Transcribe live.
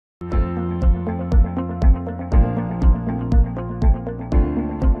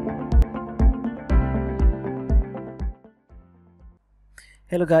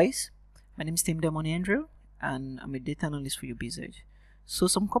Hello guys, my name is Temidayo Omoniyi and I'm a data analyst for UrBizEdge. So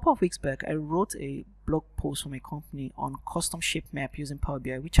some couple of weeks back, I wrote a blog post for my company on custom shape map using Power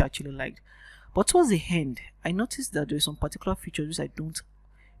BI, which I actually liked. But towards the end, I noticed that there is some particular features which I don't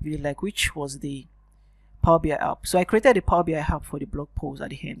really like, which was the Power BI app. So I created a Power BI app for the blog post at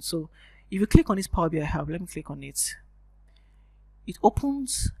the end. So if you click on this Power BI app, let me click on it. It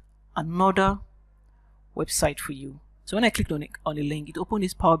opens another website for you. So when I clicked on the link, it opened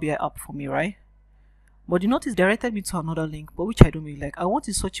this Power BI app for me, right? But you notice directed me to another link, but which I don't really like. I want it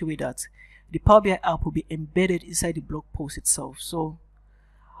in such a way that the Power BI app will be embedded inside the blog post itself. So,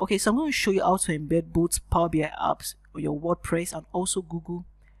 okay, so I'm going to show you how to embed both Power BI apps on your WordPress and also Google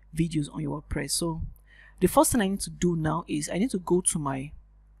videos on your WordPress. So, the first thing I need to do now is I need to go to my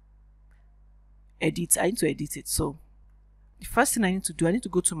edit. I need to edit it. So, the first thing I need to do, I need to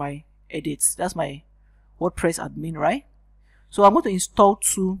go to my edits. That's my WordPress admin, right? So I'm going to install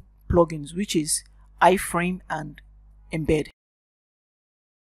two plugins, which is iframe and embed.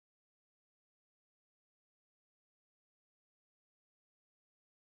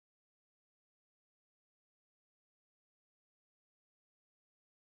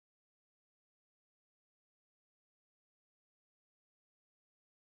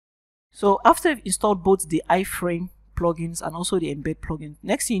 So after you've installed both the iframe plugins and also the embed plugin,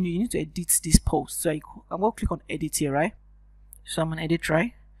 next thing you need to edit this post. So I'm going to click on edit here, right? So I'm on edit,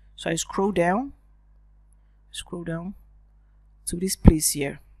 right? So I scroll down to this place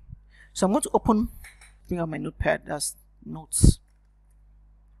here. So I'm going to bring up my notepad. That's notes.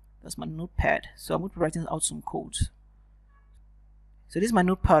 That's my notepad. So I'm going to be writing out some code. So this is my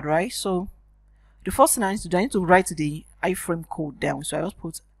notepad, right? So the first thing I need to do, I need to write the iframe code down. So I just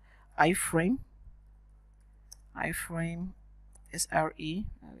put iframe SRE,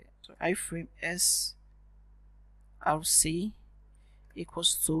 so iframe SRC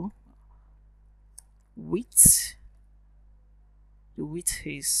equals to width. The width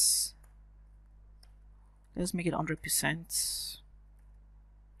is, let's make it 100%,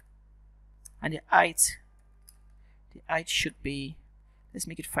 and the height should be, let's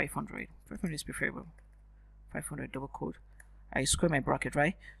make it 500. 500 is preferable. 500 double quote. I square my bracket,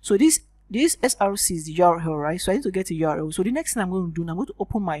 right? So this SRC is the URL, right? So I need to get a URL. So the next thing I'm going to do, I'm going to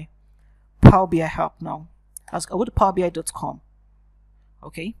open my Power BI app now. I'll go to powerbi.com.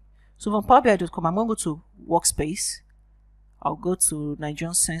 Okay. So from powerbi.com, I'm going to go to Workspace. I'll go to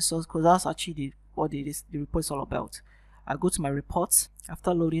Nigerian Census because that's actually what the report is all about. I'll go to my reports.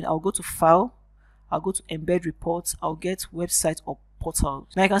 After loading, I'll go to File. I'll go to Embed Reports. I'll get Website or Portal.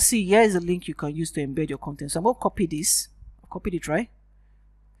 Now you can see here is a link you can use to embed your content. So I'm going to copy this. I've copied it, right?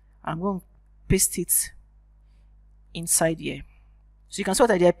 I'm going to paste it inside here. So you can see what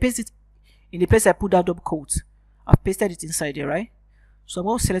I did. I paste it in the place I put that double quote. I've pasted it inside here, right? So I'm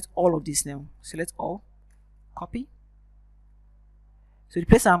going to select all of this now. Select all. Copy. So the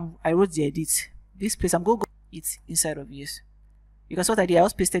place I wrote the edit. This place I'm going to go it inside of this. You can see what I did. I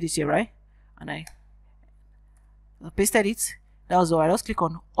just pasted it here, right? And I pasted it. That was all. I just click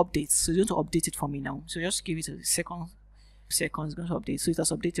on update. So it's going to update it for me now. So just give it a second. Seconds, going to update. So it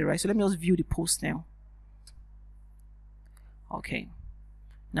has updated, right? So let me just view the post now. Okay,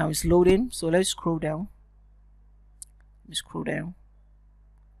 now it's loading. So let's scroll down. Scroll down,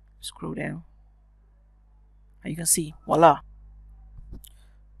 and you can see, voila.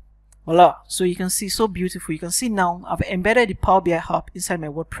 So you can see, so beautiful. You can see now I've embedded the Power BI app inside my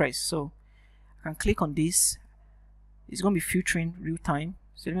WordPress. So I can click on this. It's going to be filtering real time.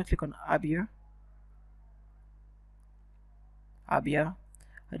 So let me click on Abia,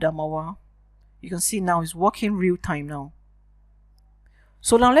 Adamawa. You can see now it's working real time now.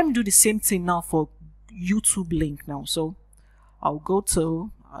 So now let me do the same thing now for YouTube link now. So I'll go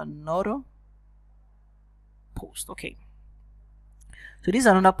to another post. Okay. So this is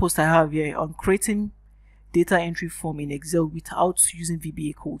another post I have here on creating data entry form in Excel without using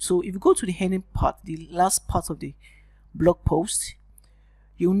VBA code. So if you go to the heading part, the last part of the blog post,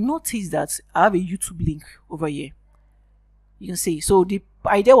 you'll notice that I have a YouTube link over here. You can see, so the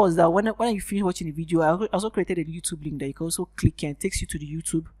idea was that when you finish watching the video, I also created a YouTube link that you can also click here and it takes you to the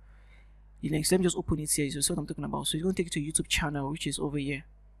YouTube. The link. So let me just open it here. You see what I'm talking about. So it's going to take you to YouTube channel, which is over here.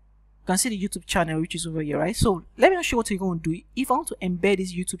 You can see the YouTube channel, which is over here, right? So let me show you what you're going to do. If I want to embed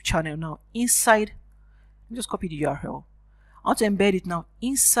this YouTube channel now inside, let me just copy the URL. I want to embed it now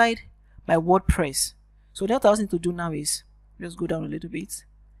inside my WordPress. So what I need to do now is just go down a little bit.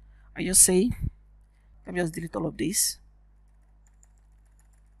 I just say, let me just delete all of this.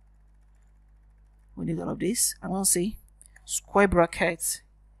 We need all of this. I want to say square bracket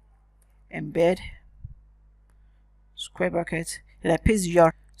embed square bracket Then I paste the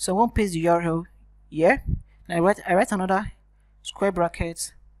URL. So I won't paste the URL here. And I write another square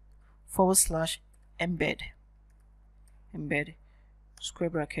bracket / embed square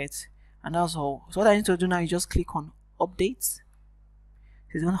bracket, and that's all. So what I need to do now is just click on update.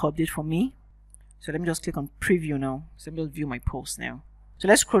 It's going to update for me. So let me just click on preview now. So let me just view my post now. So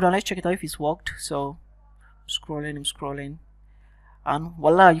let's scroll down, let's check it out if it's worked. So I'm scrolling, and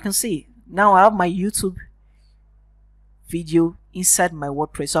voila, you can see now I have my YouTube video inside my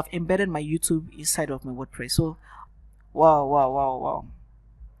WordPress. So I've embedded my YouTube inside of my WordPress. So wow.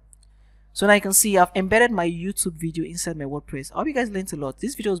 So now you can see I've embedded my YouTube video inside my WordPress. I hope you guys learned a lot.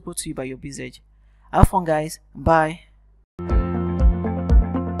 This video was brought to you by UrBizEdge. Have fun, guys. Bye.